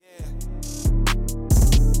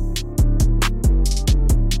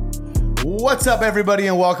What's up, everybody,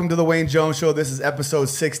 and welcome to the Wayne Jones Show. This is episode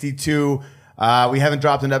 62. We haven't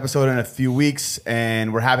dropped an episode in a few weeks,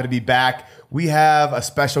 and we're happy to be back. We have a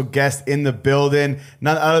special guest in the building,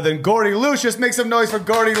 none other than Gordie Lucius. Make some noise for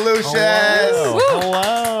Gordie Lucius.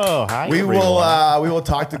 Hello. Hi, we will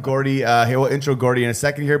talk to Gordie. He will intro Gordie in a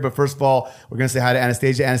second here, but first of all, we're going to say hi to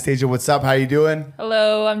Anastasia. Anastasia, what's up? How you doing?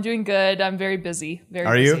 Hello, I'm doing good. I'm very busy. Very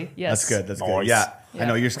Are busy. you? Yes. That's good. That's Nice. good. Yeah. I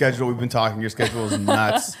know your schedule. We've been talking. Your schedule is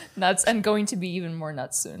nuts. Nuts, and going to be even more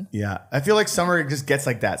nuts soon. Yeah. I feel like summer just gets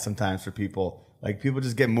like that sometimes for people. Like people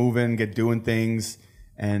just get moving, get doing things,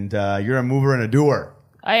 and you're a mover and a doer.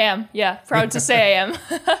 I am. Yeah. Proud to say I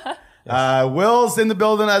am. Will's in the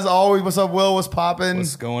building as always. What's up, Will? What's popping?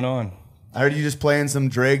 What's going on? I heard you just playing some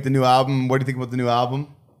Drake, the new album. What do you think about the new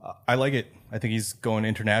album? I like it. I think he's going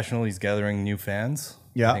international. He's gathering new fans.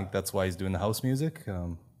 Yeah. I think that's why he's doing the house music.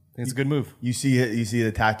 I think it's a good move. You see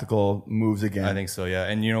the tactical moves again. I think so, yeah.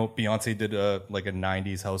 And, you know, Beyonce did like a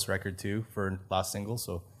 90s house record, too, for last single.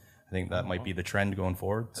 So I think that might be the trend going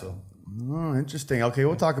forward. So. Oh, interesting. Okay,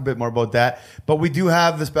 we'll talk a bit more about that. But we do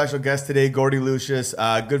have the special guest today, Gordie Lucius,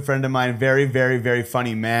 a good friend of mine, very, very, very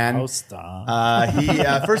funny man. Oh, stop. He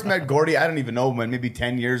first met Gordie, I don't even know when, maybe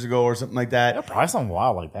 10 years ago or something like that. Yeah, probably something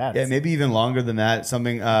wild like that. Yeah, maybe even longer than that.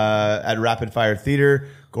 Something at Rapid Fire Theater.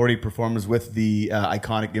 Gordie performs with the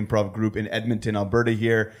iconic improv group in Edmonton, Alberta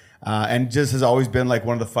here. And just has always been like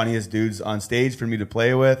one of the funniest dudes on stage for me to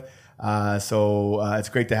play with. So it's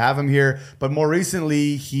great to have him here. But more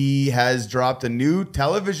recently, he has dropped a new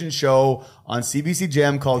television show on CBC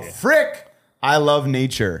Gem called Frick, I Love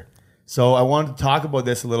Nature. So I wanted to talk about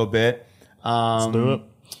this a little bit. Let's do it.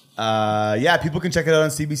 Yeah, people can check it out on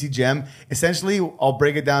CBC Gem. Essentially, I'll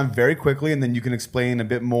break it down very quickly, and then you can explain a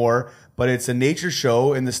bit more. But it's a nature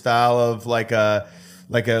show in the style of like a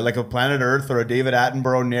Planet Earth or a David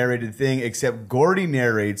Attenborough narrated thing, except Gordie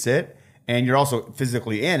narrates it, and you're also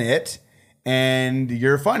physically in it, and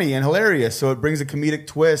you're funny and hilarious. So it brings a comedic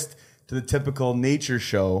twist to the typical nature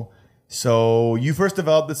show. So you first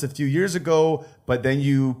developed this a few years ago, but then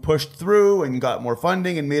you pushed through and got more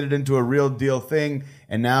funding and made it into a real deal thing.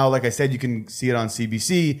 And now, like I said, you can see it on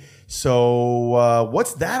CBC. So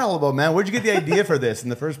what's that all about, man? Where'd you get the idea for this in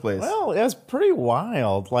the first place? Well, it was pretty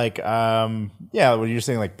wild. Like, yeah, when you're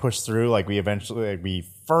saying like push through, like we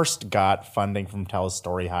first got funding from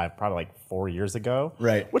Story Hive probably like 4 years ago.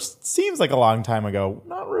 Right. Which seems like a long time ago.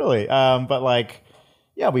 Not really. But like,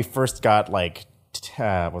 yeah, we first got like,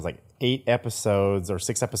 was like 8 episodes or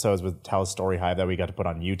 6 episodes with Story Hive that we got to put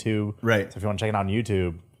on YouTube. Right. So if you want to check it out on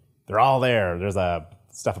YouTube, they're all there. There's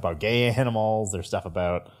stuff about gay animals. There's stuff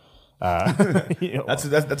about you know,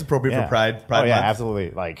 that's appropriate for Pride oh yeah, Month. absolutely.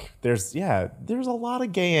 Like there's a lot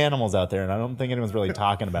of gay animals out there, and I don't think anyone's really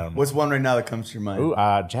talking about them. What's one right now that comes to your mind? Ooh,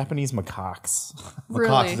 Japanese macaques. Macaque,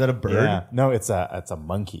 Really? is that a bird? Yeah, no, it's a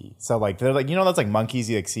monkey. So like they're like, you know, that's like monkeys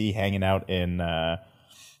you like see hanging out in kind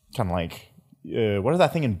of like what is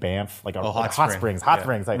that thing in Banff? Like Hot springs.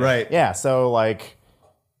 Like, Right. Yeah. So like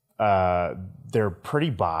they're pretty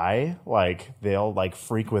bi. Like they'll like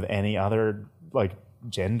freak with any other like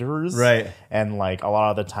genders, Right. And like a lot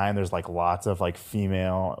of the time there's like lots of like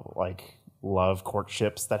female like love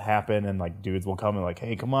courtships that happen, and like dudes will come and like,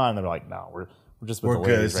 hey, come on, and they're like, no, we're just with We're the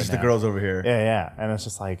good. ladies It's right just now. the girls over here. Yeah, and it's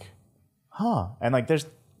just like, huh. And like there's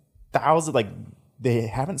thousands, like they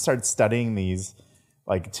haven't started studying these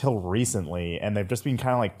like till recently, and they've just been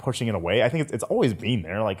kind of like pushing it away. I think it's always been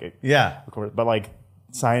there, like Yeah. of course, but like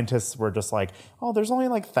scientists were just like, oh, there's only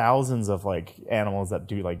like thousands of like animals that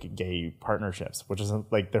do like gay partnerships, which is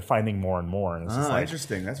like they're finding more and more. And it's just like,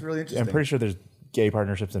 Interesting. That's really interesting. I'm pretty sure there's gay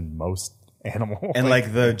partnerships in most animals. And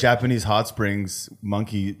like the Japanese hot springs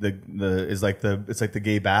monkey, it's like the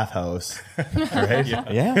gay bathhouse, right?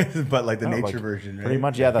 yeah, But like the No, nature like, version, right? pretty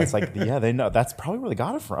much. Yeah, that's like they know that's probably where they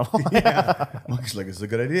got it from. Monkey's like, it's a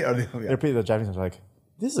good idea. Or They're pretty, the Japanese are like,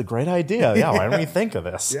 this is a great idea. Yeah, why don't we think of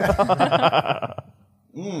this?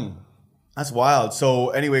 That's wild. So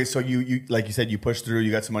anyway, so you like you said, you pushed through.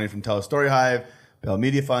 You got some money from Story Hive, Bell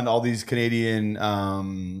Media Fund, all these Canadian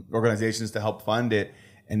organizations to help fund it.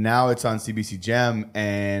 And now it's on CBC Gem.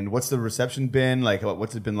 And what's the reception been like?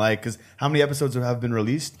 What's it been like? Because how many episodes have been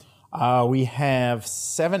released? We have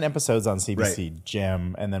 7 episodes on CBC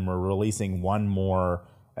Gem, and then we're releasing one more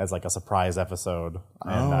as like a surprise episode.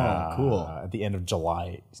 And, cool. At the end of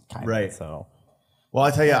July, kind Right. of. So, Well,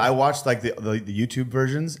 I tell you, I watched like the YouTube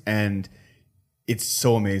versions, and it's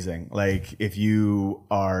so amazing. Like if you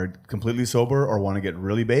are completely sober or want to get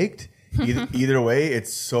really baked, either way,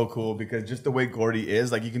 it's so cool because just the way Gordie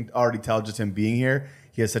is, like you can already tell just him being here,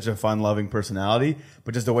 he has such a fun-loving personality,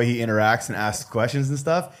 but just the way he interacts and asks questions and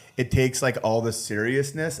stuff, it takes like all the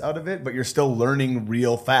seriousness out of it, but you're still learning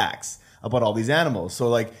real facts about all these animals. So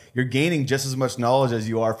like you're gaining just as much knowledge as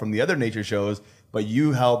you are from the other nature shows, but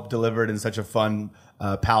you help deliver it in such a fun,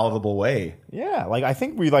 palatable way. Yeah, like I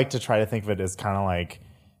think we like to try to think of it as kind of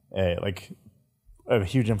like a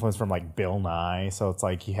huge influence from like Bill Nye. So it's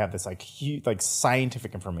like you have this like huge, like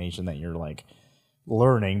scientific information that you're like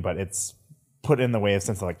learning, but it's put in the way of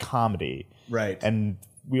sense of like comedy. Right. And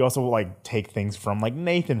we also like take things from like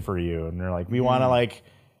Nathan For You, and we're like, we want to like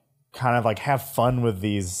kind of like have fun with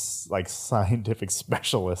these like scientific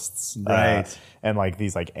specialists, right? And like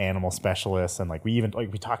these like animal specialists, and like we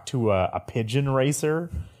talked to a pigeon racer,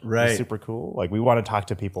 right? Super cool. Like we want to talk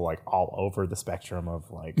to people like all over the spectrum of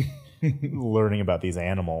like learning about these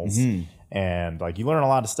animals, and like you learn a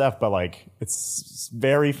lot of stuff, but like it's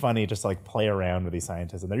very funny just to, like play around with these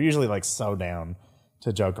scientists, and they're usually like so down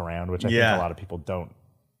to joke around, which I think a lot of people don't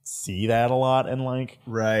see that a lot in like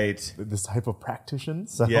this type of practitioner.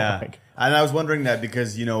 So and I was wondering that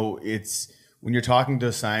because it's when you're talking to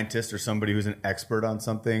a scientist or somebody who's an expert on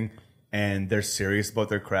something and they're serious about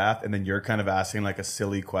their craft, and then you're kind of asking like a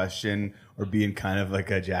silly question or being kind of like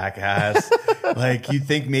a jackass. Like you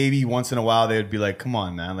think maybe once in a while they would be like, come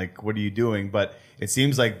on man, like what are you doing? But it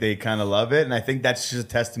seems like they kind of love it, and I think that's just a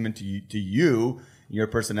testament to you, your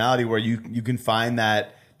personality, where you can find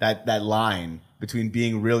that line between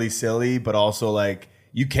being really silly, but also like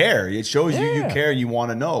you care. It shows you care and you want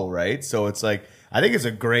to know, right? So it's like, I think it's a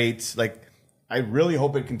great, like, I really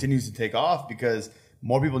hope it continues to take off because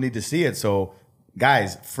more people need to see it. So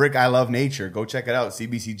guys, frick, I love nature. Go check it out.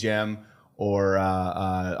 CBC Gem or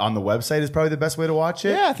on the website is probably the best way to watch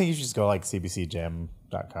it. Yeah, I think you should just go like cbcgem.com.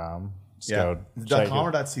 .com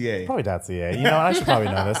or .ca? Probably .ca. You know, I should probably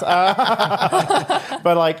know this.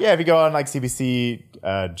 But like, yeah, if you go on like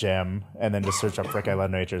CBC Gem and then just search up Frick I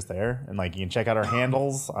Love Nature, it's there. And like, you can check out our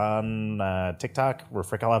handles on TikTok. We're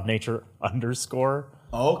Frick I Love Nature _.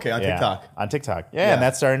 Oh, okay, on TikTok. On TikTok. Yeah, and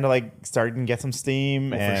that's starting to get some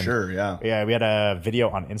steam. And for sure, yeah. Yeah, we had a video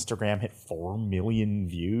on Instagram hit 4 million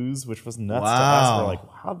views, which was nuts to us. We're like,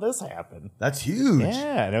 how'd this happen? That's huge.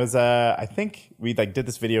 Yeah, and it was I think we like did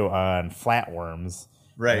this video on flatworms.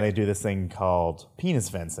 Right. And they do this thing called penis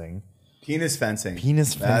fencing. Penis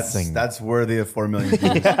fencing. That's worthy of 4 million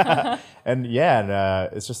views. And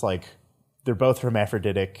it's just like they're both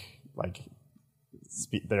hermaphroditic, like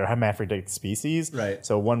they're hermaphroditic species. Right.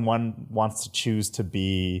 So one wants to choose to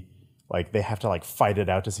be like, they have to like fight it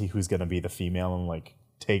out to see who's going to be the female and like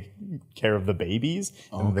take care of the babies.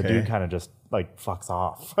 And the dude kind of just like fucks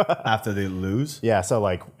off after they lose. Yeah. So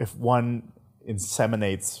like if one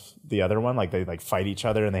inseminates the other one, like they like fight each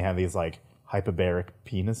other and they have these like hyperbaric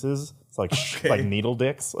penises. It's like like needle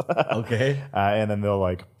dicks. Okay. And then they'll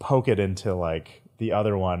like poke it into like the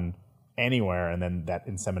other one anywhere, and then that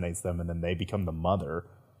inseminates them, and then they become the mother,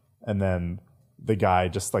 and then the guy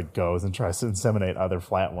just like goes and tries to inseminate other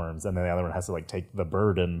flatworms, and then the other one has to like take the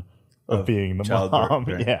burden of being the mom.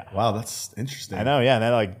 Right. Yeah. Wow, that's interesting. I know. Yeah, and that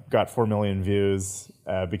like got 4 million views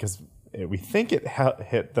because we think it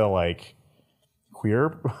hit the like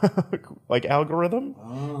queer like algorithm,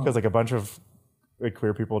 because like a bunch of like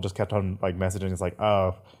queer people just kept on like messaging. It's like,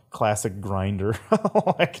 oh, classic Grinder,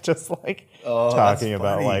 like just like talking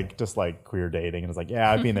about like just like queer dating, and it's like,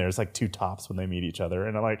 yeah, I've been there. It's like two tops when they meet each other,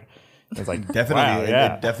 and it's like definitely,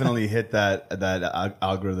 wow, it definitely hit that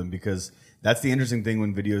algorithm, because that's the interesting thing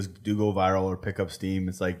when videos do go viral or pick up steam.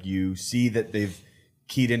 It's like you see that they've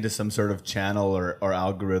keyed into some sort of channel or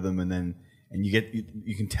algorithm, and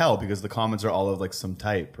you can tell because the comments are all of like some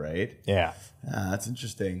type, right? Yeah, that's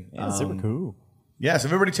interesting. Yeah, super cool. Yeah, so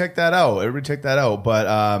everybody check that out.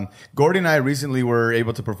 But Gordie and I recently were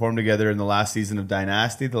able to perform together in the last season of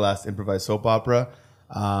Dynasty, the last improvised soap opera,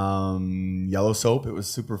 Yellow Soap. It was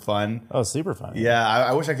super fun. Oh, super fun. Yeah,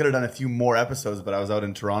 I wish I could have done a few more episodes, but I was out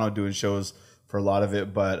in Toronto doing shows for a lot of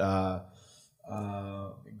it. But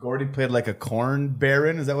Gordie played like a corn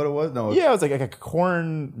baron. Is that what it was? No. Yeah, it was like a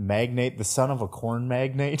corn magnate, the son of a corn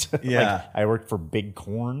magnate. Yeah. Like, I worked for Big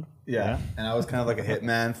Corn. Yeah. And I was kind of like a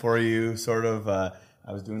hitman for you, sort of.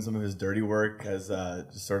 I was doing some of his dirty work as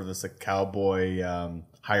just sort of this like cowboy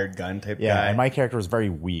hired gun type guy. Yeah, and my character was very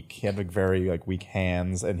weak. He had like very like weak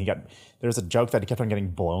hands, and there's a joke that he kept on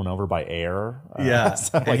getting blown over by air. Yeah,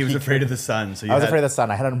 so, and he was afraid of the sun. So I was afraid of the sun.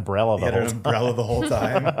 I had an umbrella the whole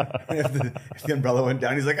time. And if the umbrella went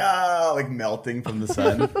down, he's like, like melting from the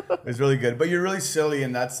sun. It was really good. But you're really silly,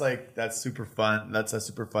 and that's super fun. That's a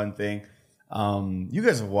super fun thing. You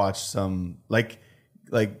guys have watched some like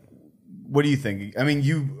what do you think? I mean,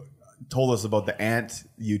 you told us about the ant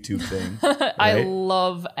YouTube thing. I right?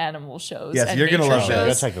 love animal shows. Yes, and you're gonna nature love that. Go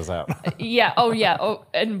shows. check this out. Yeah.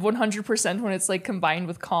 And 100% when it's like combined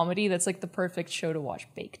with comedy, that's like the perfect show to watch.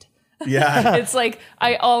 Baked. Yeah. It's like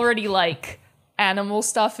I already like animal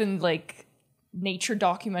stuff and like nature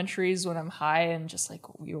documentaries when I'm high and just like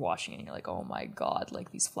you're watching it and you're like, oh my god,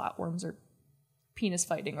 like these flatworms are penis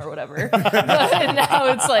fighting or whatever. But now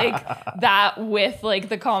it's like that with like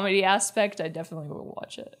the comedy aspect. I definitely will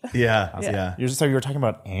watch it. Yeah. So you were talking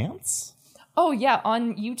about ants? Oh yeah,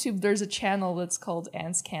 on YouTube there's a channel that's called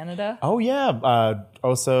Ants Canada. Oh yeah,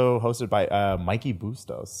 also hosted by Mikey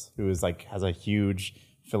Bustos, who is like has a huge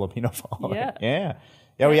Filipino following. Yeah.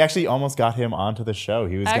 We actually almost got him onto the show.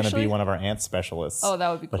 He was going to be one of our ant specialists. Oh, that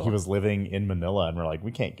would be cool. But he was living in Manila, and we're like,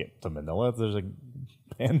 we can't get to Manila. There's a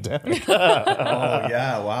pandemic. Oh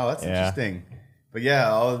yeah. Wow, that's interesting. But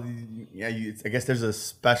yeah, I guess there's a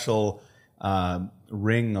special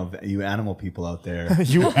ring of you animal people out there.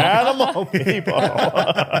 You animal people.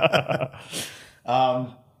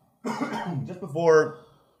 Just before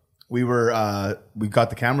we got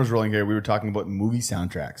the cameras rolling here, we were talking about movie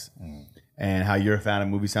soundtracks and how you're a fan of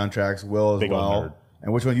movie soundtracks. Will as Big old well. nerd.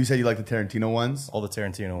 And which one you said you like the Tarantino ones? All the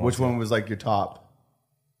Tarantino ones. Which one was like your top?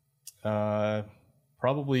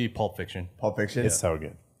 Probably Pulp Fiction. Pulp Fiction. It's so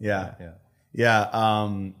good. Yeah. Yeah.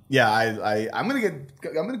 I'm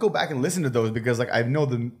gonna go back and listen to those because like I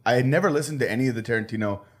had never listened to any of the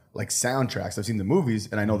Tarantino like soundtracks. I've seen the movies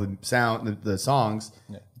and I know the songs,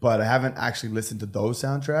 but I haven't actually listened to those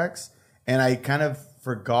soundtracks. And I kind of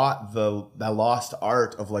forgot that lost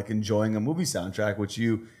art of like enjoying a movie soundtrack, which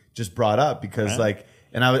you just brought up because like,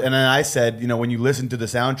 and then I said, when you listen to the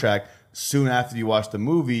soundtrack soon after you watch the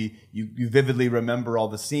movie, you vividly remember all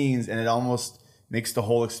the scenes and it almost makes the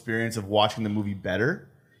whole experience of watching the movie better,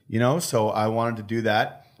 So I wanted to do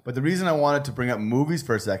that. But the reason I wanted to bring up movies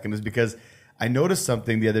for a second is because I noticed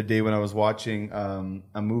something the other day when I was watching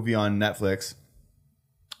a movie on Netflix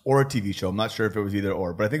or a TV show. I'm not sure if it was either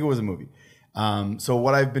or, but I think it was a movie. So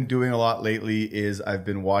what I've been doing a lot lately is I've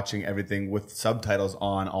been watching everything with subtitles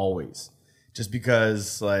on always. Just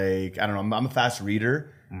because, like, I don't know, I'm a fast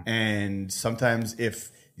reader. And sometimes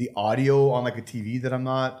if the audio on like a TV that I'm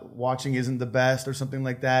not watching isn't the best or something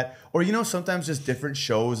like that, or, sometimes just different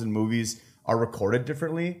shows and movies are recorded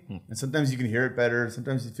differently. And sometimes you can hear it better.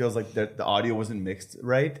 Sometimes it feels like the audio wasn't mixed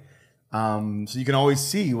right. So you can always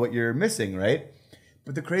see what you're missing, right?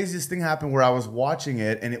 But the craziest thing happened where I was watching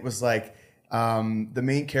it and it was like the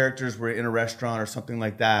main characters were in a restaurant or something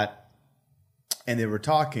like that. And they were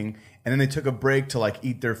talking and then they took a break to like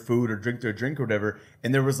eat their food or drink their drink or whatever.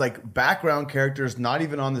 And there was like background characters not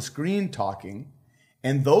even on the screen talking.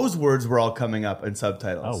 And those words were all coming up in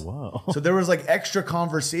subtitles. Oh, wow. So there was like extra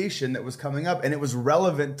conversation that was coming up and it was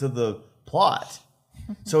relevant to the plot.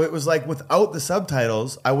 So it was like without the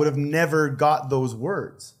subtitles, I would have never got those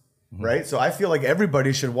words, right? So I feel like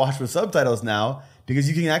everybody should watch with subtitles now because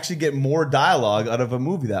you can actually get more dialogue out of a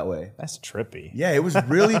movie that way. That's trippy. Yeah, it was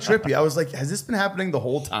really trippy. I was like, has this been happening the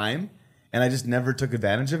whole time? And I just never took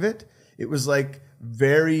advantage of it. It was like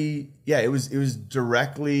it was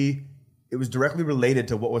directly related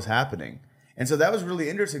to what was happening. And so that was really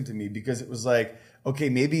interesting to me because it was like, okay,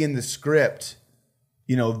 maybe in the script,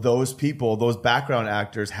 those people, those background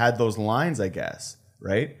actors had those lines, I guess,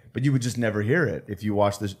 right? But you would just never hear it if you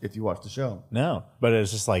watch the show. No, but it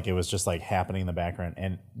was just like happening in the background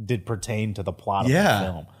and did pertain to the plot of the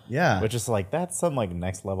film. Yeah. Which is like, that's some like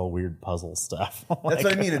next level weird puzzle stuff. That's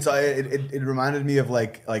what I mean. It reminded me of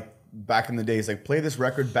like back in the days, like play this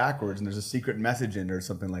record backwards and there's a secret message in it or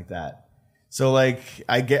something like that. So like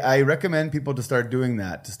I recommend people to start doing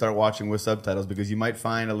that, to start watching with subtitles because you might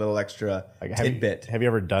find a little extra tidbit. Have you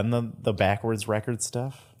ever done the backwards record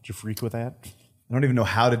stuff? Did you freak with that? I don't even know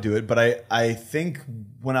how to do it, but I think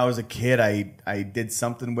when I was a kid, I did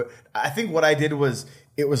something with. I think what I did was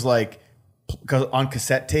it was like on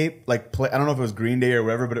cassette tape, like play. I don't know if it was Green Day or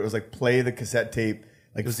whatever, but it was like play the cassette tape.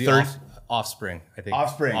 Like It was the Offspring, I think.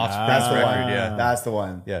 Offspring. Offspring That's the record, one. yeah. That's the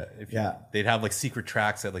one. Yeah. They'd have like secret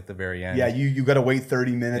tracks at like the very end. Yeah, you got to wait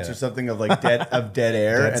 30 minminutes or something of like dead air, Dead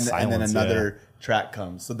and then silence, another track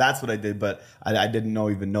comes. So that's what I did, but I didn't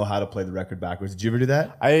even know how to play the record backwards. Did you ever do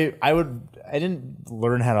that? I didn't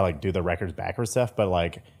learn how to like do the records backwards stuff, but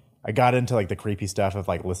like I got into like the creepy stuff of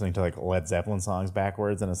like listening to like Led Zeppelin songs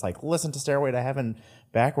backwards, and it's like listen to Stairway to Heaven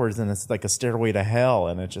backwards, and it's like a Stairway to Hell,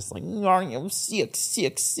 and it's just like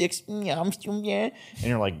 666 and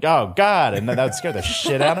you're like, oh God, and that would scare the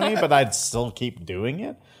shit out of me, but I'd still keep doing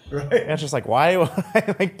it. Right? And it's just like, why would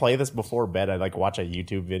I like play this before bed? I like watch a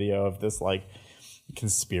YouTube video of this like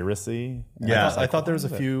conspiracy. Yeah, I thought there was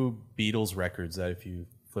a few Beatles records that if you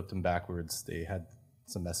flipped them backwards, they had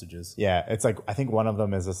some messages. Yeah, it's like I think one of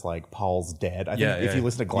them is just like Paul's dead. I think Yeah, if yeah. you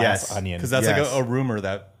listen to Glass Yes, Onion, Because that's Yes. like a rumor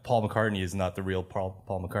that Paul McCartney is not the real Paul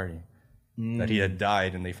McCartney. That he had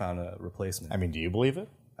died and they found a replacement. I mean, do you believe it?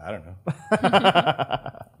 I don't know.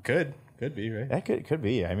 Could be, right? That could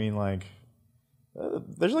be. I mean, like,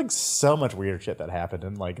 there's like so much weird shit that happened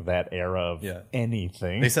in like that era of Yeah.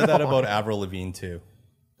 anything. They said that about Avril Lavigne too.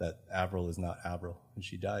 That Avril is not Avril, and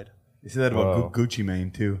she died. They said that about Gucci Mane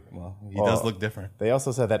too. Well, he does look different. They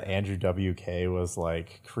also said that Andrew WK was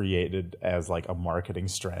like created as like a marketing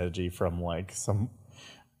strategy from like some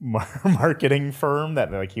marketing firm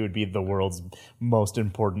that like he would be the world's most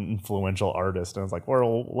important influential artist. And I was like,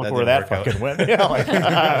 well, look That where didn't that work out. fucking went. Yeah, like,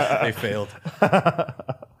 They failed.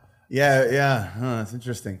 Yeah. Huh, that's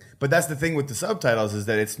interesting. But that's the thing with the subtitles is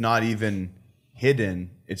that it's not even hidden.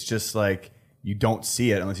 It's just like you don't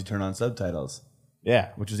see it unless you turn on subtitles, yeah.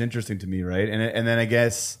 which is interesting to me, right? And then I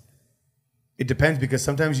guess it depends because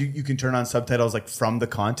sometimes you can turn on subtitles like from the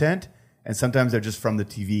content, and sometimes they're just from the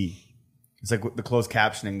TV. It's like the closed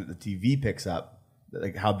captioning that the TV picks up,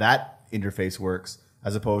 like how that interface works,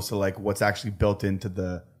 as opposed to like what's actually built into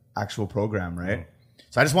the actual program, right?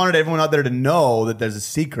 So I just wanted everyone out there to know that there's a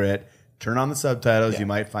secret. Turn on the subtitles, you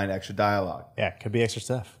might find extra dialogue. Yeah, could be extra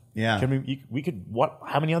stuff. Yeah. We could, what,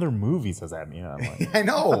 how many other movies does that mean? I'm like, I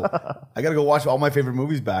know. I got to go watch all my favorite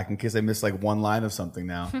movies back in case I missed like one line of something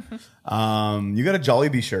now. You got a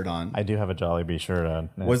Jollibee shirt on. I do have a Jollibee shirt on.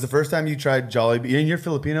 Was the first time you tried Jollibee? And you're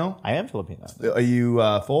Filipino? I am Filipino. Are you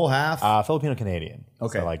full, half? Filipino Canadian.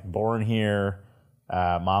 Okay. So like born here,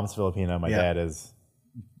 mom's Filipino, my dad is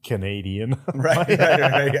Canadian. right.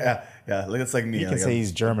 Yeah. Look, it's like me. He can say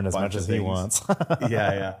he's German as much as he wants.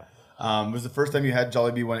 Yeah. Was the first time you had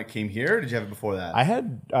Jollibee when it came here? Or did you have it before that? I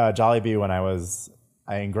had Jollibee when I was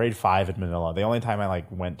in grade 5 in Manila. The only time I like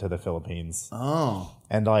went to the Philippines. Oh.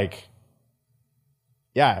 And like,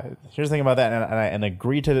 yeah, here's the thing about that, and I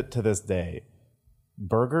agree to this day.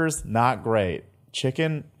 Burgers, not great.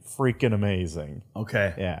 Chicken, freaking amazing.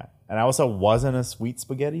 Okay. Yeah. And I also wasn't a sweet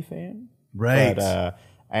spaghetti fan. Right. But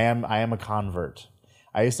I am a convert.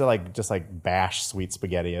 I used to like just like bash sweet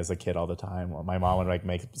spaghetti as a kid all the time. Well, my mom would like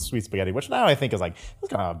make sweet spaghetti, which now I think is like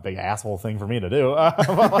that's kind of a big asshole thing for me to do. But,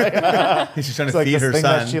 like, She's trying to like feed this her thing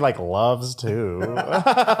son. that she like loves too.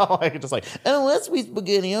 Like just like I don't want sweet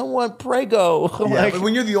spaghetti. I want Prego. Yeah, Like, but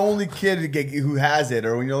when you're the only kid who has it,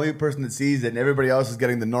 or when you're the only person that sees it, and everybody else is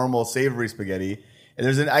getting the normal savory spaghetti,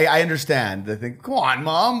 and I understand. I think, come on,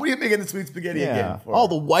 mom, what are you making the sweet spaghetti again for? all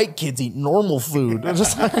the white kids eat normal food.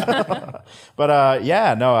 Just but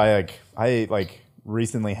I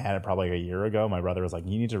recently had it probably like a year ago. My brother was like,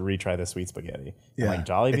 "You need to retry the sweet spaghetti." Yeah. And like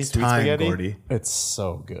Jollibee It's sweet time, spaghetti, Gordie. it's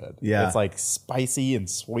so good. Yeah. It's like spicy and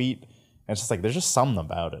sweet. And it's just like there's just something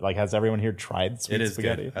about it. Like, has everyone here tried sweet It is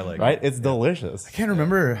spaghetti? good. I like right? it. It's delicious. I can't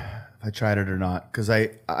remember if I tried it or not because I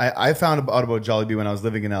found out about Jollibee when I was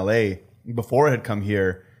living in LA before I had come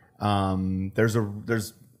here. There's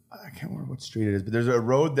I can't remember what street it is, but there's a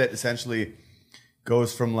road that essentially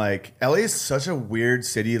goes from like LA is such a weird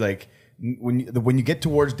city. Like when you get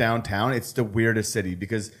towards downtown, it's the weirdest city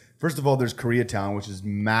because first of all, there's Koreatown, which is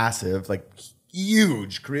massive, like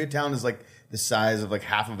huge. Koreatown is like the size of like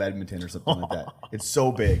half of Edmonton or something like that. It's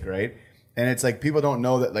so big, right? And it's like people don't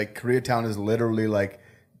know that like Koreatown is literally like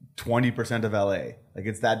 20% of LA. Like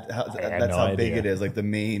it's that's how big it is, like the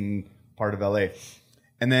main part of LA.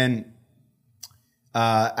 And then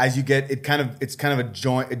as you get it's kind of a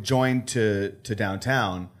join to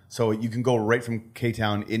downtown. So you can go right from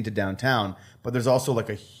K-Town into downtown, but there's also like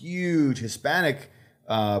a huge Hispanic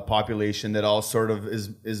population that all sort of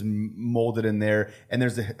is molded in there, and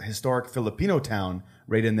there's a historic Filipino town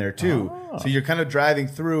right in there too. Oh. So you're kind of driving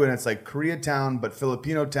through, and it's like Koreatown, but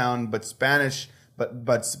Filipino town, but Spanish,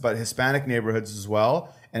 but Hispanic neighborhoods as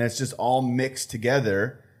well, and it's just all mixed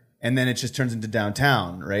together. And then it just turns into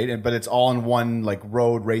downtown, right? But it's all in one like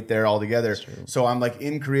road right there all together. So I'm like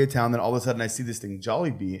in Koreatown, then all of a sudden I see this thing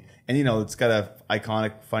Jollibee, and it's got a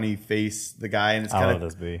iconic, funny face, the guy, and it's kind of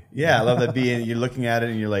love this bee. Yeah, I love that bee, and you're looking at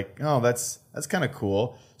it and you're like, oh, that's kind of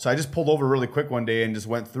cool. So I just pulled over really quick one day and just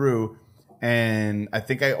went through, and I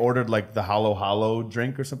think I ordered like the Halo Halo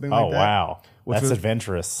drink or something like that. Oh wow, that's was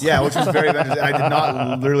adventurous. Yeah, which was very adventurous. And I did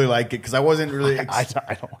not really like it because I wasn't really. I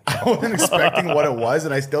don't. I wasn't expecting what it was,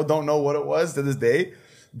 and I still don't know what it was to this day.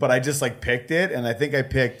 But I just like picked it, and I think I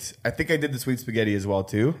did the sweet spaghetti as well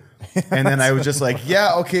too. And then I was just like,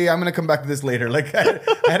 yeah, okay, I'm gonna come back to this later. Like I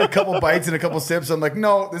had a couple bites and a couple sips. I'm like,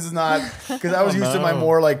 no, this is not, because I was used to my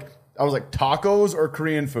more like. I was like tacos or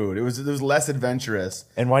Korean food. It was less adventurous.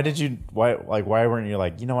 And why weren't you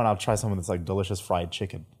like, you know what? I'll try some of this like delicious fried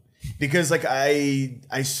chicken. because like I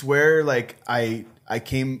swear like I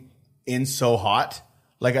came in so hot.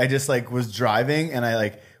 Like I just like was driving and I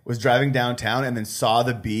like was driving downtown and then saw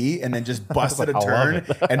the bee and then just busted like, a turn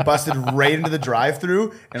and busted right into the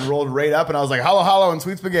drive-through and rolled right up and I was like, hello, hello, and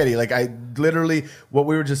sweet spaghetti. Like I literally, what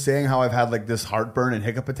we were just saying, how I've had like this heartburn and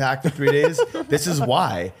hiccup attack for 3 days. This is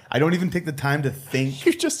why. I don't even take the time to think.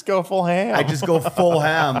 You just go full ham. I just go full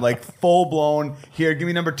ham, like full blown. Here, give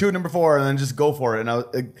me number 2, number 4, and then just go for it.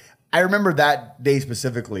 And I remember that day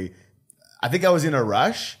specifically. I think I was in a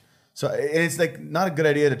rush. So and it's like not a good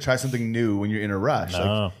idea to try something new when you're in a rush. No.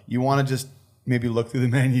 Like you want to just maybe look through the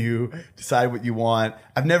menu, decide what you want.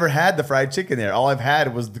 I've never had the fried chicken there. All I've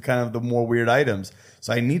had was the kind of the more weird items.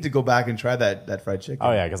 So I need to go back and try that fried chicken.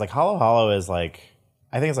 Oh yeah, because like halo halo is like,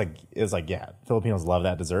 I think it's like yeah, Filipinos love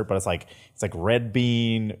that dessert, but it's like red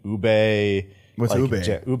bean ube. What's like,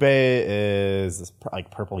 ube? Ube is like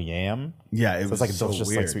purple yam. Yeah, so it's like a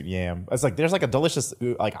delicious like sweet yam. It's like there's like a delicious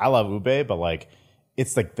like I love ube, but like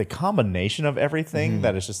it's like the combination of everything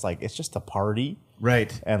that is just like it's just a party,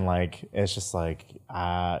 right? And like it's just like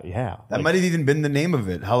yeah, that like, might have even been the name of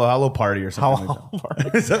it, Hello Hello Party or something.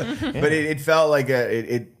 Like that. So, but it felt like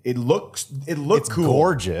it looked cool,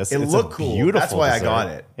 gorgeous. It looked cool. Beautiful. That's why dessert. I got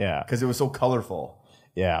it. Yeah, because it was so colorful.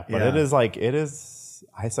 Yeah, but Yeah. it is like it's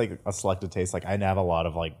like a selected taste. Like I have a lot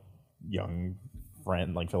of like young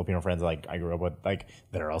Filipino friends like I grew up with, like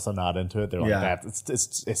that are also not into it. They're like that.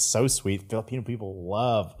 It's so sweet. Filipino people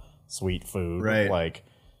love sweet food. Right. Like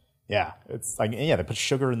yeah, it's like they put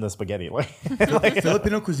sugar in the spaghetti. Like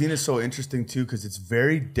Filipino cuisine is so interesting too because it's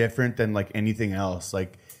very different than like anything else.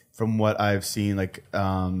 Like from what I've seen, like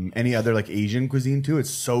any other like Asian cuisine too,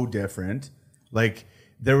 it's so different. Like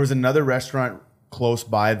there was another restaurant close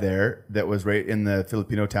by there that was right in the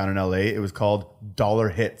Filipino town in LA. It was called Dollar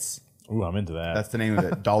Hits. Ooh, I'm into that. That's the name of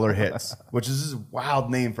it, Dollar Hits, which is this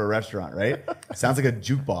wild name for a restaurant, right? Sounds like a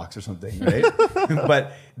jukebox or something, right?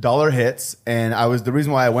 But Dollar Hits, and the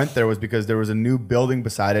reason why I went there was because there was a new building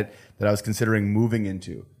beside it that I was considering moving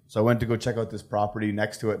into. So I went to go check out this property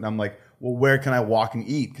next to it, and I'm like, well, where can I walk and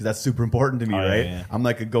eat? Because that's super important to me, right? Yeah. I'm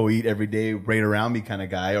like a go eat every day, right around me kind of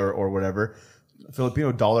guy or whatever.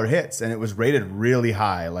 Filipino Dollar Hits, and it was rated really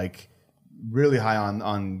high, like really high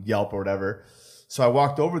on Yelp or whatever. So I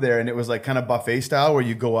walked over there and it was like kind of buffet style where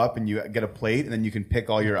you go up and you get a plate and then you can pick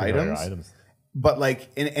all your items. But like,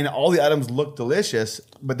 and all the items looked delicious,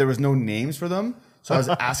 but there was no names for them. So I was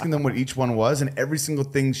asking them what each one was, and every single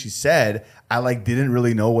thing she said, I like didn't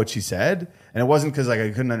really know what she said. And it wasn't because like I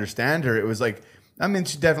couldn't understand her. It was like, I mean,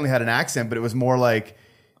 she definitely had an accent, but it was more like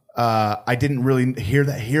I didn't really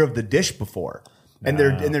hear of the dish before. And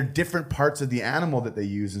they're different parts of the animal that they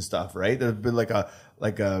use and stuff, right? There's been like a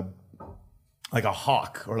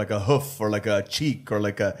hawk or like a hoof or like a cheek or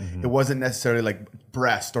like it wasn't necessarily like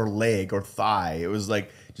breast or leg or thigh. It was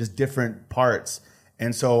like just different parts.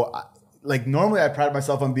 And so like normally I pride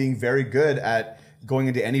myself on being very good at going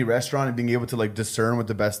into any restaurant and being able to like discern what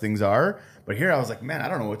the best things are. But here I was like, man, I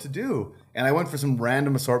don't know what to do. And I went for some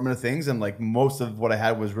random assortment of things and like most of what I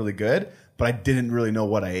had was really good, but I didn't really know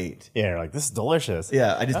what I ate. Yeah, like this is delicious.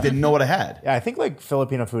 Yeah, I just didn't know what I had. Yeah, I think like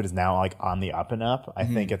Filipino food is now like on the up and up. I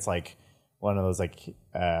think it's like one of those like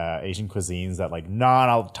Asian cuisines that like not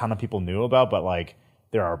a ton of people knew about, but like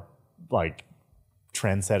there are like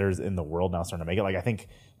trendsetters in the world now starting to make it. Like I think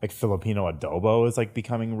like Filipino adobo is like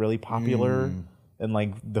becoming really popular in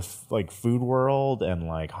like the like food world, and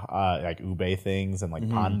like ube things and like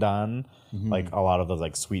pandan. Like a lot of those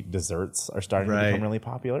like sweet desserts are starting to become really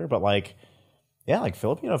popular. But like yeah, like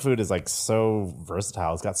Filipino food is like so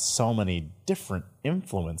versatile. It's got so many different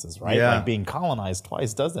influences, right? Yeah. Like being colonized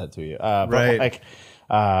twice does that to you. Right. But like,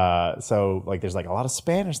 so like there's like a lot of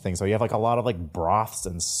Spanish things. So you have like a lot of like broths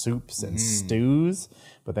and soups and stews,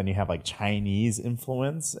 but then you have like Chinese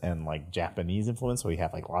influence and like Japanese influence. So you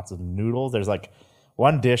have like lots of noodles. There's like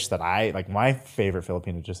one dish that my favorite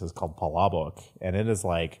Filipino dish is called palabok. And it is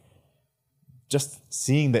like, just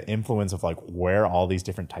seeing the influence of like where all these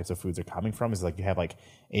different types of foods are coming from is like you have like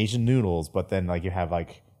Asian noodles, but then like you have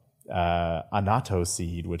like annatto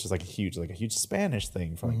seed, which is like a huge Spanish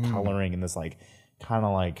thing for like coloring and this like kind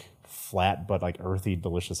of like flat but like earthy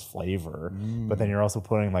delicious flavor. But then you're also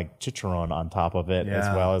putting like chicharron on top of it as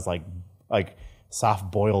well as like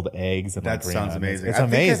soft boiled eggs and That like sounds amazing. It's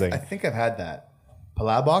amazing. I think I've had that.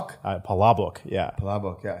 Palabok? Palabok, yeah.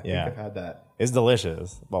 Palabok, yeah. I think I've had that. It's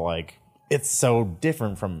delicious, but like it's so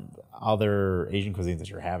different from other Asian cuisines that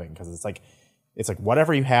you're having because it's like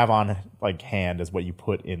whatever you have on like hand is what you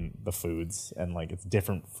put in the foods, and like it's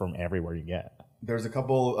different from everywhere you get. There's a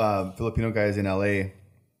couple Filipino guys in LA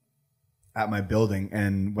at my building,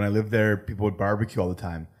 and when I lived there, people would barbecue all the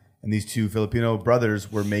time. and these two Filipino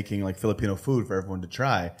brothers were making like Filipino food for everyone to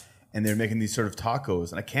try, and they're making these sort of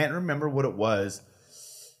tacos, and I can't remember what it was.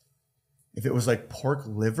 If it was like pork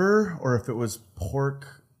liver or if it was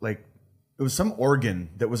pork, like it was some organ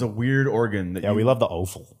that was a weird organ. That we love the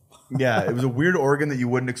offal. Yeah, it was a weird organ that you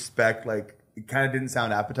wouldn't expect. Like it kind of didn't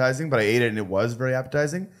sound appetizing, but I ate it and it was very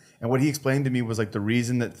appetizing. And what he explained to me was like the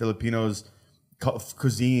reason that Filipinos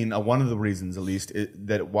cuisine, one of the reasons at least,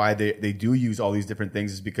 that why they do use all these different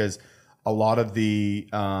things is because a lot of the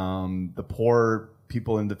poor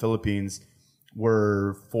people in the Philippines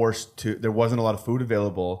were forced to, there wasn't a lot of food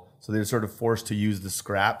available. So they're sort of forced to use the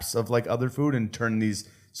scraps of like other food and turn these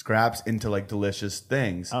scraps into like delicious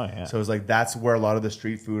things. Oh, yeah. So it's like that's where a lot of the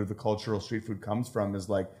street food, the cultural street food comes from, is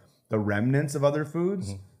like the remnants of other foods.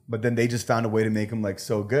 Mm-hmm. But then they just found a way to make them like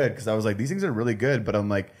so good, because I was like, these things are really good, but I'm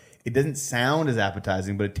like, it doesn't sound as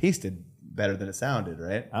appetizing, but it tasted better than it sounded,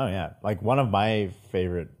 right? Oh yeah, like one of my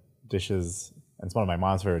favorite dishes, and it's one of my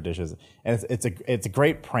mom's favorite dishes, and it's a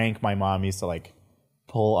great prank my mom used to like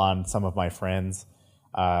pull on some of my friends.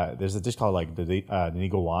 There's a dish called like the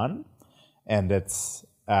niguan, and it's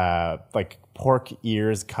like pork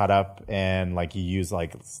ears cut up, and like you use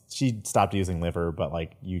like, she stopped using liver, but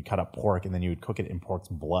like you cut up pork and then you would cook it in pork's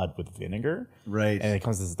blood with vinegar, right? And it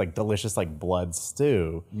comes this like delicious like blood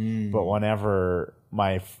stew. But whenever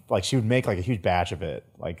she would make like a huge batch of it,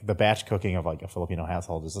 like the batch cooking of like a Filipino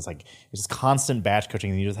household is just like, it's just constant batch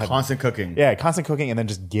cooking, and you just have constant cooking, and then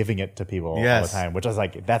just giving it to people all the time, which is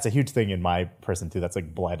like, that's a huge thing in my person too. That's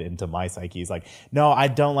like bled into my psyche. It's like, no, I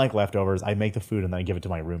don't like leftovers. I make the food and then I give it to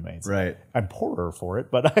my roommates. Right. I'm poorer for it,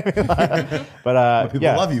 but but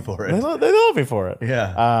people love you for it. They love me for it.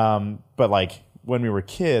 Yeah. But like when we were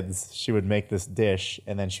kids, she would make this dish,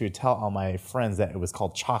 and then she would tell all my friends that it was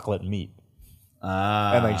called chocolate meat.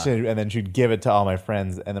 And then she'd give it to all my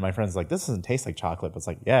friends, and then my friends were like, this doesn't taste like chocolate, but it's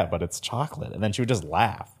like, yeah, but it's chocolate. And then she would just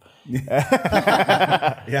laugh.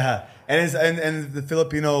 Yeah, and the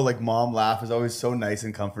Filipino like mom laugh is always so nice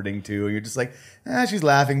and comforting too. And you're just like, she's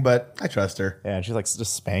laughing, but I trust her. Yeah, and she's like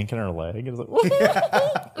just spanking her leg. It's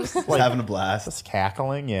like, just like, having a blast, just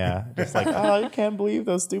cackling. Yeah, just like, oh, you can't believe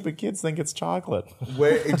those stupid kids think it's chocolate.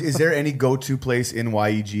 Where is there any go-to place in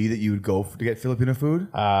YEG that you would go to get Filipino food?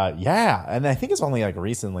 Yeah, and I think it's only like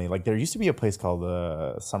recently. Like there used to be a place called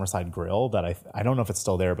the Summerside Grill that I don't know if it's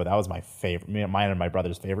still there, but that was my favorite, mine and my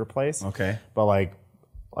brother's favorite place. Okay, but like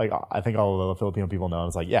I think all the Filipino people know,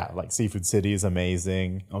 it's like, yeah, like Seafood City is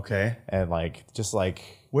amazing. Okay, and like just like,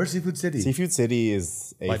 where's Seafood City? Seafood City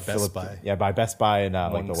is by Best Buy. Yeah, by Best Buy in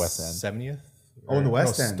like the West End. 70th. Oh, in the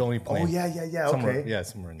West End. Stony Plain. Oh yeah. Somewhere, okay, yeah,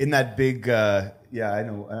 somewhere in that big. I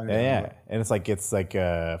know. Yeah, and it's like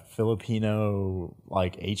a Filipino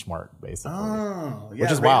like H Mart basically. Oh, yeah,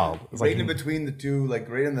 which is right, wild. It's right like in between the two, like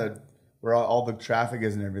right in the where all the traffic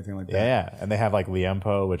is and everything like that. Yeah, and they have like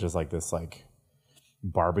liempo, which is like this like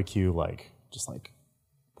barbecue, like just like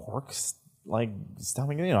pork like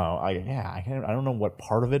stuffing. You know, I don't know what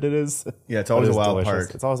part of it is. Yeah, it's always a wild delicious.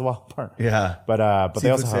 part. It's always a wild part. Yeah, but they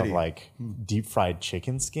Seafood also City. have like deep fried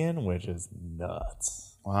chicken skin, which is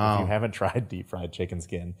nuts. Wow! If you haven't tried deep fried chicken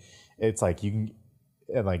skin, it's like you can,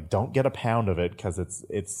 and like don't get a pound of it because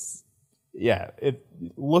it's. Yeah, it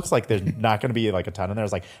looks like there's not going to be like a ton in there.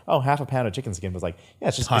 It's like, oh, half a pound of chicken skin was like, yeah,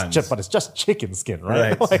 it's just chicken skin,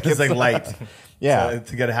 right? Like, it's like light. Yeah, so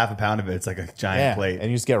to get a half a pound of it, it's like a giant plate. And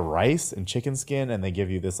you just get rice and chicken skin, and they give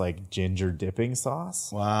you this like ginger dipping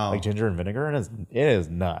sauce. Wow, like ginger and vinegar, and it is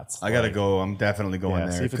nuts. I gotta go. I'm definitely going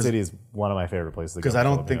there. Seafood City is one of my favorite places because I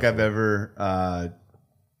don't think I've ever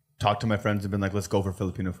talked to my friends and been like, let's go for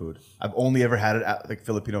Filipino food. I've only ever had it at like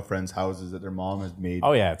Filipino friends' houses that their mom has made.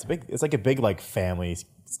 Oh yeah, it's like a big like family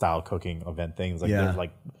style cooking event thing. It's like there's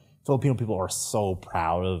like Filipino people are so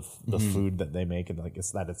proud of the food that they make, and like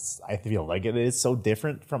I feel like it is so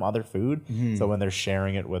different from other food. So when they're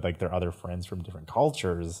sharing it with like their other friends from different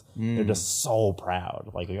cultures, they're just so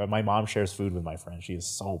proud. Like my mom shares food with my friends. She is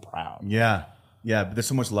so proud. Yeah, but there's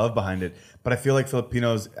so much love behind it. But I feel like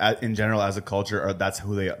Filipinos, in general, as a culture, that's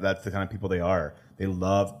the kind of people they are. They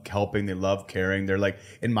love helping. They love caring. They're like,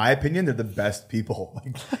 in my opinion, they're the best people.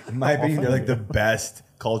 Like, in my opinion, they're like the best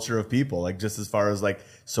culture of people. Like just as far as like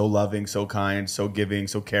so loving, so kind, so giving,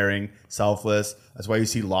 so caring, selfless. That's why you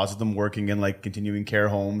see lots of them working in like continuing care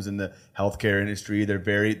homes in the healthcare industry. They're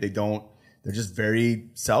just very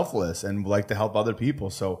selfless and like to help other people.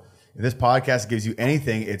 So if this podcast gives you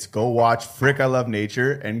anything, it's go watch Frick I Love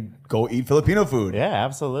Nature and go eat Filipino food. Yeah,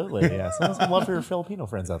 absolutely. Yeah, send some love for your Filipino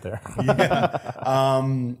friends out there.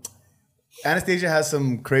 Anastasia has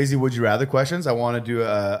some crazy would you rather questions. I want to do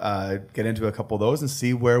get into a couple of those and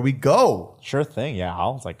see where we go. Sure thing. Yeah,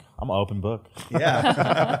 I'm an open book.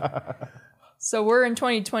 Yeah. So we're in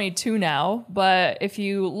 2022 now, but if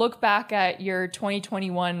you look back at your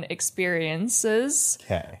 2021 experiences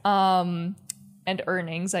Okay. and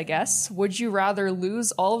earnings, I guess, would you rather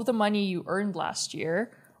lose all of the money you earned last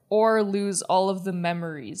year or lose all of the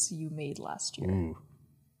memories you made last year? Ooh.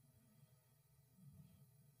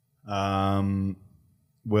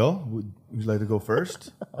 Will, would you like to go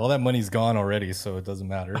first? All that money's gone already, so it doesn't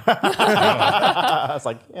matter. I was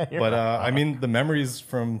like, yeah, But I mean, the memories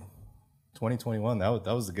from 2021, that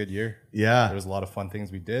was a good year. Yeah. There was a lot of fun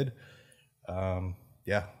things we did.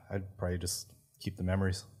 Yeah, I'd probably just keep the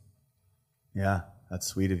memories. Yeah, that's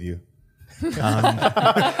sweet of you.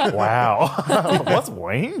 wow. What's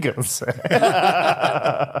Wayne gonna say?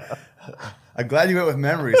 I'm glad you went with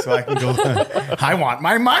memory so I can go, I want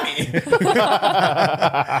my money.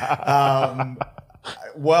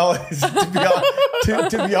 Well,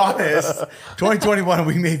 to be honest, 2021,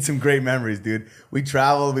 we made some great memories, dude. We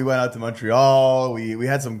traveled. We went out to Montreal. We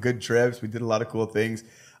had some good trips. We did a lot of cool things.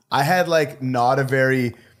 I had not a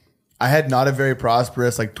very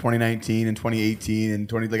prosperous 2019 and 2018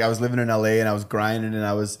 and I was living in LA and I was grinding and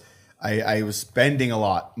I was spending a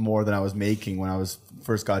lot more than I was making when I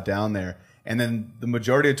first got down there. And then the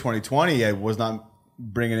majority of 2020, I was not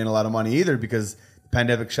bringing in a lot of money either because the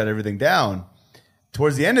pandemic shut everything down.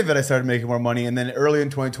 Towards the end of it, I started making more money. And then early in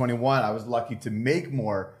 2021, I was lucky to make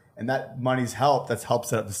more. And that money's that's helped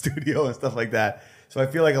set up the studio and stuff like that. So I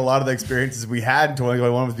feel like a lot of the experiences we had in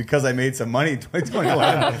 2021 was because I made some money in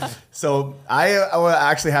 2021. So I will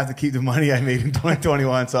actually have to keep the money I made in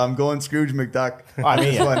 2021. So I'm going Scrooge McDuck. I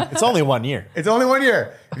mean, it's only 1 year. It's only 1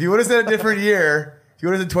 year. If you would have said a different year, if you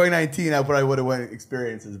would have said 2019, I probably would have went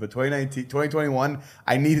experiences. But 2021,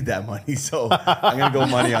 I needed that money. So I'm going to go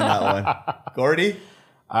money on that one. Gordie?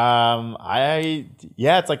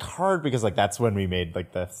 It's hard because that's when we made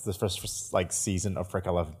the first season of Frick I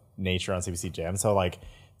Love Nature on CBC Gem. So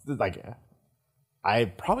I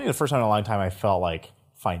probably the first time in a long time I felt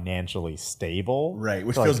financially stable. Right,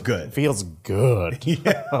 which feels good. Feels good.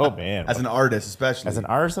 Yeah. Oh man. As an artist, especially. As an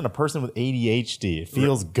artist and a person with ADHD, it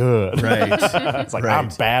feels good. Right. It's right. I'm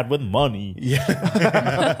bad with money.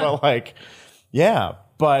 Yeah.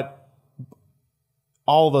 But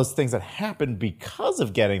all those things that happened because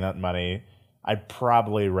of getting that money, I'd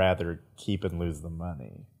probably rather keep and lose the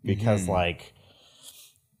money because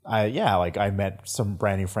I met some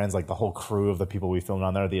brand new friends, the whole crew of the people we filmed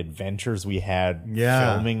on there, the adventures we had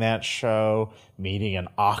filming that show, meeting an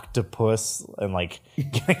octopus and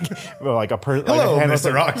getting Hello,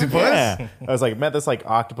 Mr. Octopus. Yeah. I was met this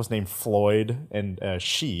octopus named Floyd, and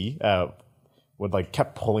she would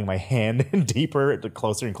kept pulling my hand in deeper,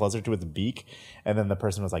 closer and closer to its beak. And then the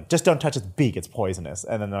person was just don't touch its beak, it's poisonous.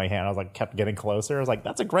 And then my hand, I was kept getting closer. I was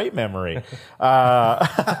that's a great memory. And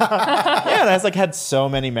I had so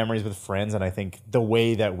many memories with friends. And I think the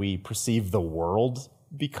way that we perceive the world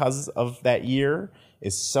because of that year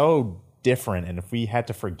is so different. And if we had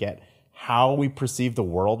to forget how we perceive the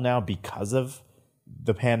world now because of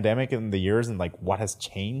the pandemic and the years and what has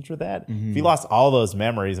changed with that. If we lost all those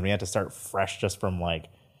memories and we had to start fresh just from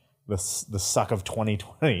the suck of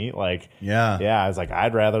 2020, I was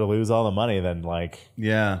I'd rather lose all the money than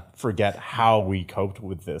forget how we coped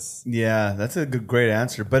with this. Yeah, that's a great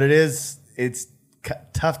answer, but it's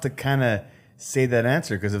tough to kind of say that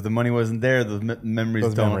answer because if the money wasn't there, those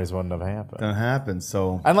memories wouldn't have happened. Don't happen.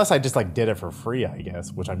 So unless I just did it for free, I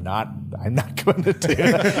guess, which I'm not going to do.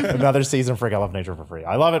 Another season for I Love Nature for free.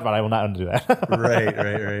 I love it, but I will not do that.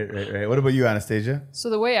 Right. What about you, Anastasia?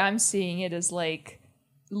 So the way I'm seeing it is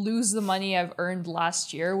lose the money I've earned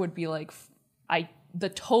last year would be the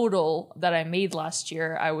total that I made last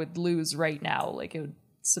year I would lose right now. It would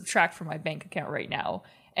subtract from my bank account right now.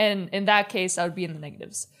 And in that case, I would be in the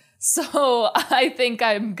negatives. So I think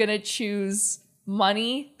I'm going to choose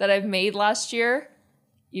money that I've made last year,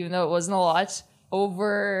 even though it wasn't a lot,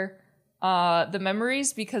 over the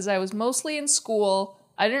memories because I was mostly in school.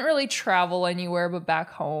 I didn't really travel anywhere but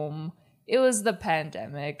back home. It was the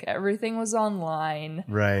pandemic. Everything was online.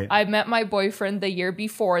 Right. I met my boyfriend the year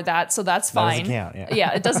before that, so that's fine. That doesn't count,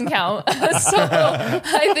 yeah, it doesn't count. So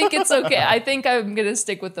I think it's okay. I think I'm going to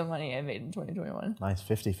stick with the money I made in 2021. Nice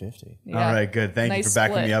 50-50. Yeah. All right, good. Thank you Nice for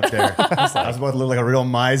backing split. me up there. I was about to look like a real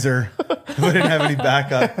miser who didn't have any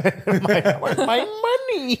backup. my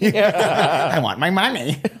money. I want my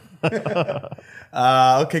money.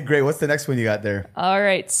 Okay, great. What's the next one you got there? All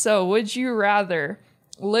right, so would you rather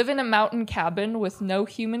live in a mountain cabin with no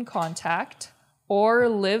human contact or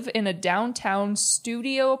live in a downtown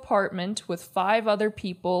studio apartment with 5 other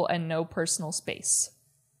people and no personal space.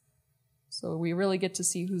 So we really get to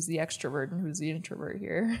see who's the extrovert and who's the introvert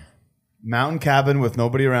here. Mountain cabin with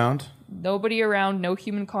nobody around. Nobody around, no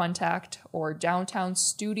human contact, or downtown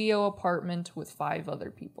studio apartment with 5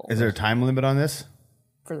 other people. Is there a time limit on this?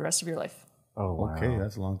 For the rest of your life. Oh, wow. Okay,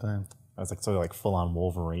 that's a long time. I was like, so like full on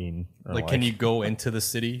Wolverine. Or Like, can you go into the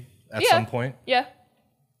city at Yeah. some point? Yeah.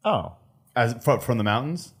 Oh. From the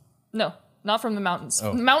mountains? No, not from the mountains.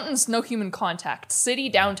 Oh. Mountains, no human contact. City,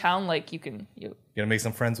 downtown, like you can... You gotta make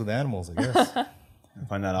some friends with animals, I guess.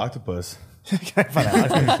 Find that octopus.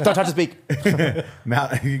 Don't touch his beak.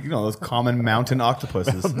 Those common mountain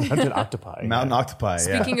octopuses. Mountain octopi. Mountain octopi,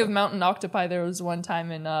 Speaking of mountain octopi, there was one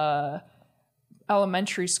time in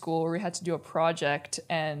elementary school where we had to do a project,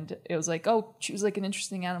 and it was like, oh, choose like an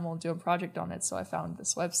interesting animal and do a project on it. So I found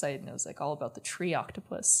this website, and it was like all about the tree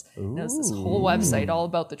octopus. And it was this whole website all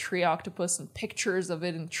about the tree octopus and pictures of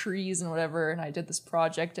it and trees and whatever. And I did this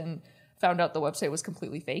project and found out the website was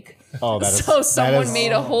completely fake. Oh, that is So someone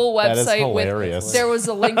made a whole that is website hilarious. with, there was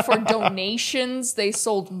a link for donations. They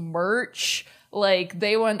sold merch. Like,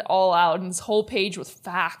 they went all out, and this whole page with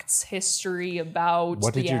facts, history about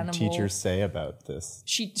What the did your animal. teacher say about this?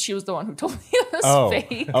 She was the one who told me it was Oh.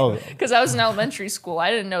 fake. Oh. Because I was in elementary school. I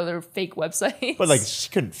didn't know there were fake websites. But like, she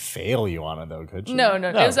couldn't fail you on it though, could she? No, it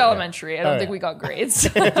was yeah. elementary. I don't Oh, think yeah. we got grades.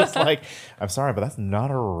 Just like, I'm sorry, but that's not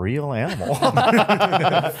a real animal.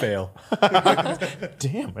 Fail.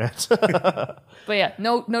 Damn it. But yeah,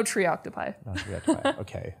 no tree octopi.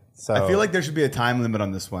 Okay. So I feel like there should be a time limit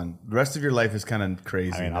on this one. The rest of your life is kind of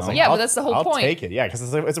crazy. I mean, I was no? like, Yeah, but I'll- that's the whole I'll point. take it. Yeah,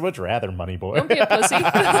 because it's a much rather money boy. Don't be a pussy. all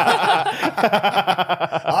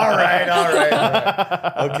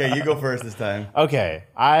right. Okay, you go first this time. Okay,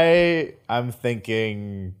 I'm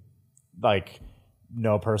thinking like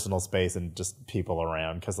no personal space and just people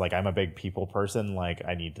around, because like I'm a big people person. Like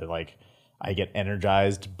I need to I get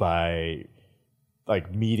energized by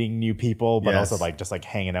like meeting new people, but Yes. also like just like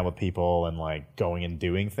hanging out with people and like going and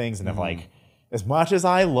doing things. And if like as much as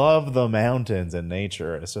I love the mountains and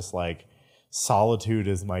nature, it's just like solitude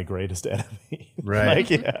is my greatest enemy. Right. Like,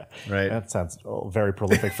 yeah. Right. That sounds very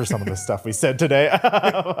prolific for some of the stuff we said today.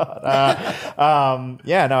 Yeah,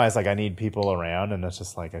 no, it's like I need people around, and it's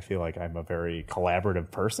just like I feel like I'm a very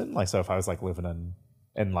collaborative person. Like, so if I was like living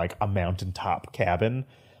in like a mountaintop cabin,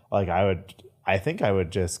 like I think I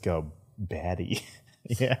would just go batty.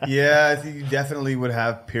 Yeah. Yeah, I think you definitely would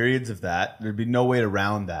have periods of that. There'd be no way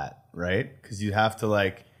around that, right? Because you'd have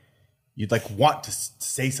to you'd want to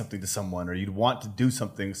say something to someone, or you'd want to do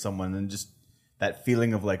something to someone, and just that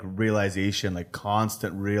feeling of like realization, like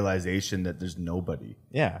constant realization that there's nobody.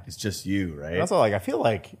 Yeah. It's just you, right? Also, like I feel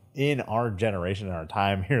like in our generation, in our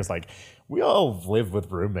time here, it's like we all have lived with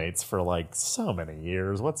roommates for like so many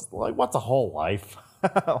years. What's a whole life?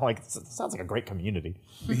 Like it sounds like a great community.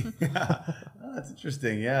 Yeah, oh, that's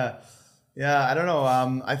interesting. Yeah, I don't know.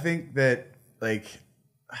 I think that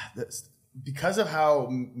because of how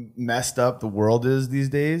messed up the world is these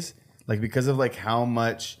days, like because of like how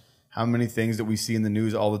many things that we see in the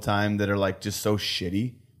news all the time that are like just so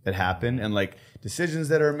shitty that happen, and like decisions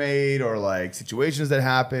that are made, or like situations that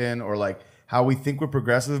happen, or like how we think we're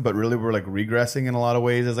progressive, but really we're like regressing in a lot of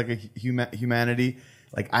ways as like a humanity.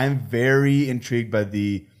 Like I'm very intrigued by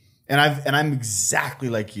and I'm exactly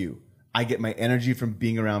like you. I get my energy from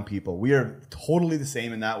being around people. We are totally the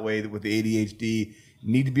same in that way, that with the ADHD,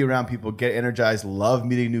 need to be around people, get energized, love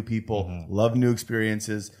meeting new people, love new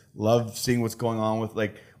experiences, love seeing what's going on with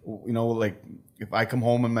like if I come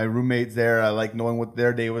home and my roommate's there, I like knowing what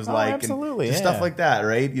their day was like. Absolutely, and just yeah. stuff like that,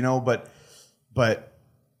 right? But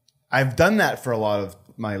I've done that for a lot of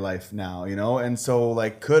my life now, and so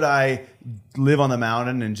like, could I live on the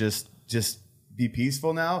mountain and just be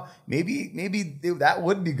peaceful now? Maybe that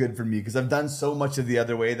would be good for me, because I've done so much of the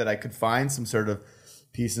other way that I could find some sort of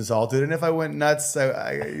peace and solitude. And if I went nuts,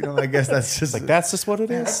 I guess that's just Like that's just what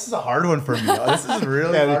it is. this is a hard one for me. This is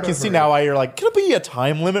really Yeah, hard you one can for see me. now why you're like, can it be a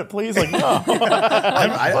time limit, please? Like, no.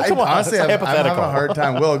 I'm honestly, I'm having hypothetical. a hard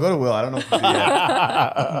time. Will, go to Will. I don't know what to do yet.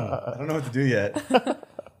 I don't know what to do yet.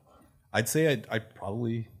 I'd say I'd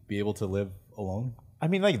probably be able to live alone. I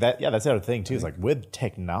mean, like that. Yeah, that's the other thing too. Is like with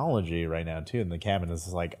technology right now too in the cabin. It's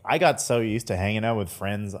just like I got so used to hanging out with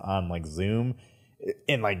friends on like Zoom,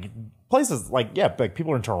 in like places like like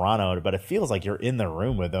people are in Toronto, but it feels like you're in the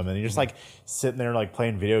room with them, and you're just like sitting there like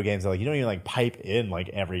playing video games. Like you don't even like pipe in like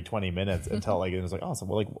every 20 minutes until like it's like, oh, so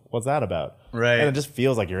well, like what's that about? Right. And it just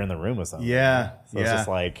feels like you're in the room with someone. Yeah, So it's just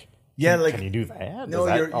like. Yeah, Can, like- can you do that? No, Is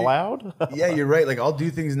that you're- allowed? Yeah, you're right. Like I'll do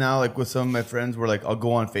things now, like with some of my friends, where like I'll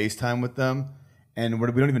go on FaceTime with them, and we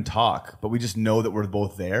don't even talk, but we just know that we're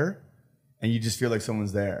both there, and you just feel like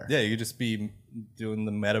someone's there. Yeah, you could just be doing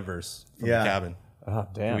the metaverse from Yeah. the cabin. Oh,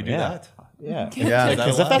 damn. Can we do that? Yeah. Yeah,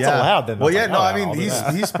 Because if that's allowed, then well, it's yeah, like, no, oh, I mean I'll do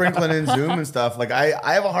that. he's sprinkling in Zoom and stuff. Like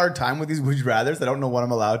I have a hard time with these would you rather's. I don't know what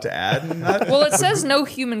I'm allowed to add. And that. Well, it says no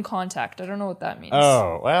human contact. I don't know what that means.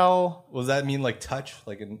 Oh, well, Does that mean like touch,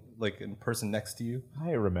 like in person next to you?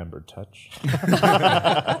 I remember touch.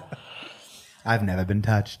 I've never been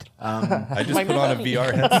touched. I just My put on a mommy.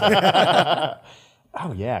 VR headset.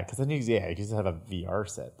 Oh, yeah, because then you just have a VR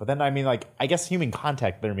set. But then, I mean, like, I guess human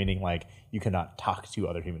contact, they're meaning, like, you cannot talk to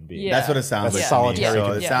other human beings. Yeah. That's what it sounds That's like. solitary To me.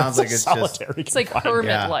 So it confinement. sounds like it's just. solitary. It's like confinement.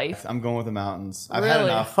 hermit Yeah, life. I'm going with the mountains. I've had Really?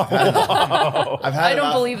 enough. I've had enough. I've had I don't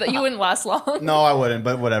enough. believe that you wouldn't last long. No, I wouldn't.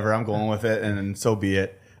 But whatever. I'm going with it, and so be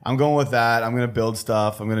it. I'm going with that. I'm going to build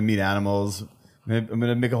stuff. I'm going to meet animals. I'm going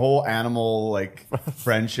to make a whole animal like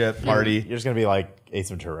friendship party. You're just going to be like Ace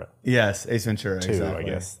Ventura Yes, Ace Ventura. 2, exactly. I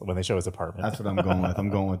guess, when they show his apartment. That's what I'm going with. I'm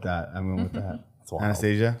going with that. I'm going with that. That's wild.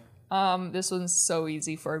 Anastasia. This one's so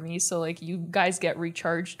easy for me. So like you guys get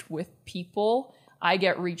recharged with people. I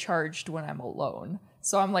get recharged when I'm alone.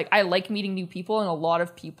 So I'm like, I like meeting new people, and a lot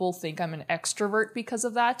of people think I'm an extrovert because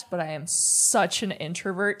of that, but I am such an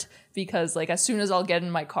introvert because like as soon as I'll get in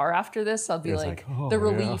my car after this, I'll be like oh, the yeah.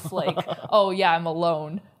 relief, like, oh yeah, I'm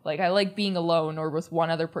alone. Like I like being alone or with one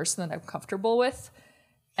other person that I'm comfortable with.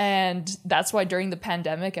 And that's why during the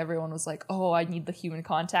pandemic, everyone was like, oh, I need the human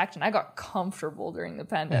contact. And I got comfortable during the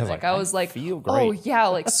pandemic. I was like, feel oh, great. yeah,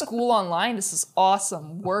 like school online, this is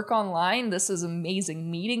awesome. Work online, this is amazing.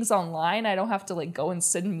 Meetings online, I don't have to like go and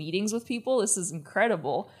sit in meetings with people. This is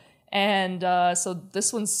incredible. And so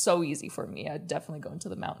this one's so easy for me. I'd definitely go into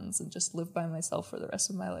the mountains and just live by myself for the rest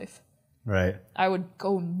of my life. Right. I would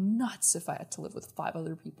go nuts if I had to live with 5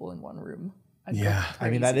 other people in one room. I'd go Yeah. I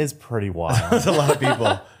mean, crazy. that is pretty wild. That's a lot of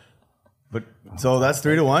people. But so that's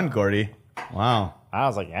 3-1, Gordy. Wow. I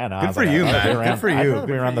was like, yeah, no. I Good was for like, you, I'd rather man. be around- Good for I'd you. rather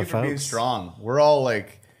be Good around for the you for being folks. strong. We're all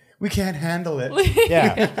like, we can't handle it.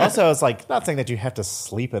 Yeah. Also, it's like not saying that you have to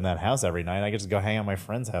sleep in that house every night. I could just go hang out at my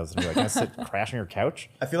friend's house and be like, can I sit crash on your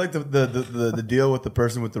couch? I feel like the deal with the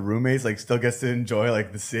person with the roommates like still gets to enjoy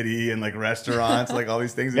like the city and like restaurants, like all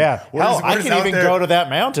these things. Yeah. We're Hell, just- we're I just can out even there- go to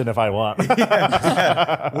that mountain if I want.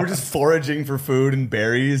 We're just foraging for food and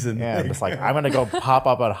berries and Yeah, like, just like I'm gonna go pop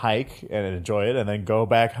up a hike and enjoy it, and then go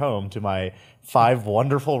back home to my 5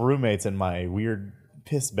 wonderful roommates in my weird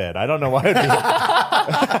piss bed. I don't know why it'd be.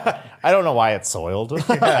 I don't know why it's soiled.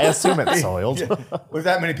 I assume it's soiled. with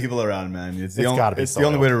that many people around, man. It's the It's only gotta be it's the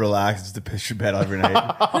only soiled. way to relax is to piss your bed every night.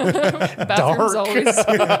 Bathroom's dark. always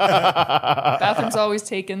bathroom's always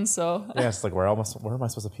taken, so Yeah, it's like where am I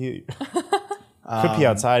supposed to pee? Could pee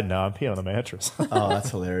outside. No, I'm peeing on the mattress. Oh, that's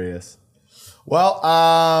hilarious.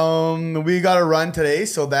 Well, we got to run today,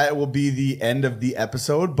 so that will be the end of the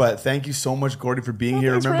episode. But thank you so much, Gordie, for being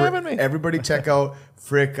here. thanks for Remember, having me. everybody check out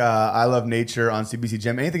Frick, I Love Nature on CBC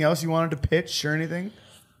Gem. Anything else you wanted to pitch or anything?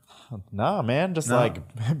 Nah, man, just like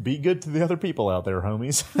be good to the other people out there,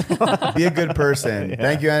 homies. Be a good person.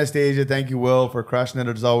 Thank you, Anastasia. Thank you, Will, for crushing it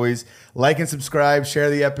as always. Like and subscribe,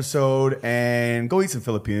 share the episode, and go eat some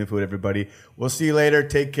Filipino food, everybody. We'll see you later.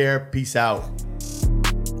 Take care. Peace out.